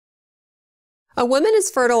A woman is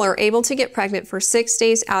fertile or able to get pregnant for 6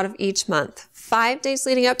 days out of each month, 5 days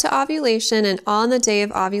leading up to ovulation and on the day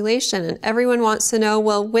of ovulation. And everyone wants to know,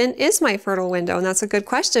 well, when is my fertile window? And that's a good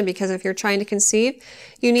question, because if you're trying to conceive,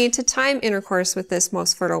 you need to time intercourse with this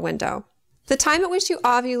most fertile window. The time at which you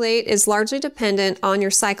ovulate is largely dependent on your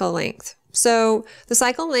cycle length. So the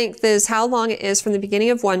cycle length is how long it is from the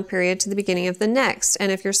beginning of one period to the beginning of the next. And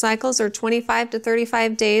if your cycles are 25 to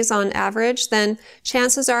 35 days on average, then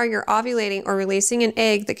chances are you're ovulating or releasing an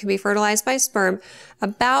egg that can be fertilized by sperm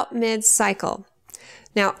about mid-cycle.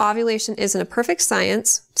 Now, ovulation isn't a perfect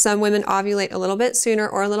science. Some women ovulate a little bit sooner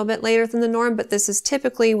or a little bit later than the norm, but this is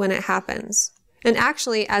typically when it happens. And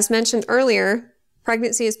actually, as mentioned earlier,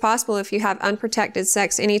 pregnancy is possible if you have unprotected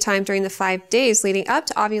sex anytime during the 5 days leading up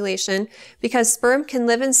to ovulation, because sperm can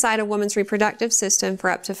live inside a woman's reproductive system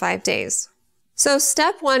for up to 5 days. So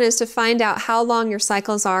step 1 is to find out how long your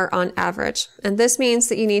cycles are on average. And this means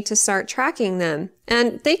that you need to start tracking them.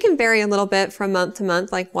 And they can vary a little bit from month to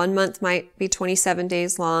month. Like one month might be 27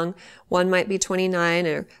 days long, one might be 29,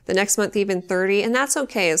 or the next month even 30. And that's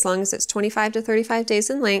okay as long as it's 25 to 35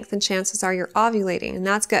 days in length, and chances are you're ovulating, and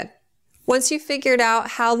that's good. Once you've figured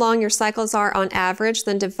out how long your cycles are on average,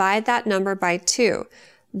 then divide that number by 2.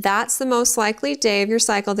 That's the most likely day of your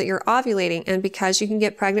cycle that you're ovulating, and because you can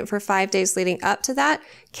get pregnant for 5 days leading up to that,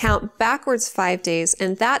 count backwards 5 days,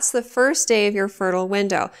 and that's the first day of your fertile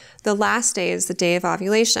window. The last day is the day of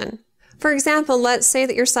ovulation. For example, let's say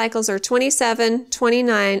that your cycles are 27,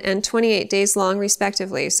 29, and 28 days long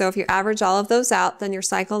respectively. So if you average all of those out, then your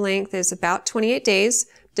cycle length is about 28 days.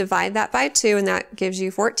 Divide that by 2, and that gives you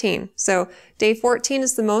 14. So day 14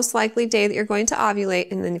 is the most likely day that you're going to ovulate.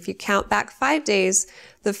 And then if you count back 5 days,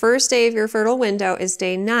 the first day of your fertile window is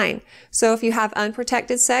day 9. So if you have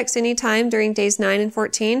unprotected sex anytime during days 9 and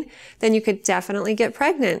 14, then you could definitely get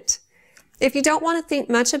pregnant. If you don't want to think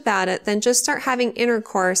much about it, then just start having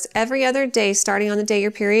intercourse every other day starting on the day your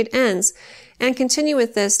period ends, and continue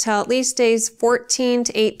with this till at least days 14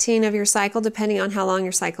 to 18 of your cycle, depending on how long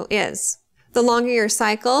your cycle is. The longer your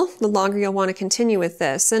cycle, the longer you'll want to continue with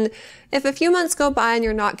this. And if a few months go by and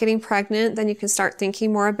you're not getting pregnant, then you can start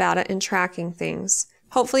thinking more about it and tracking things.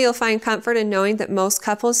 Hopefully you'll find comfort in knowing that most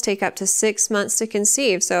couples take up to 6 months to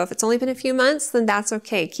conceive. So if it's only been a few months, then that's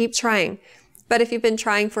okay. Keep trying. But if you've been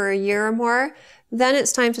trying for a year or more, then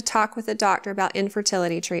it's time to talk with a doctor about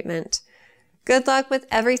infertility treatment. Good luck with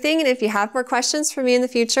everything. And if you have more questions for me in the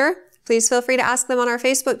future, please feel free to ask them on our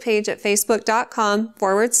Facebook page at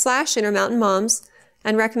facebook.com/InterMountainMoms,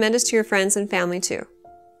 and recommend us to your friends and family too.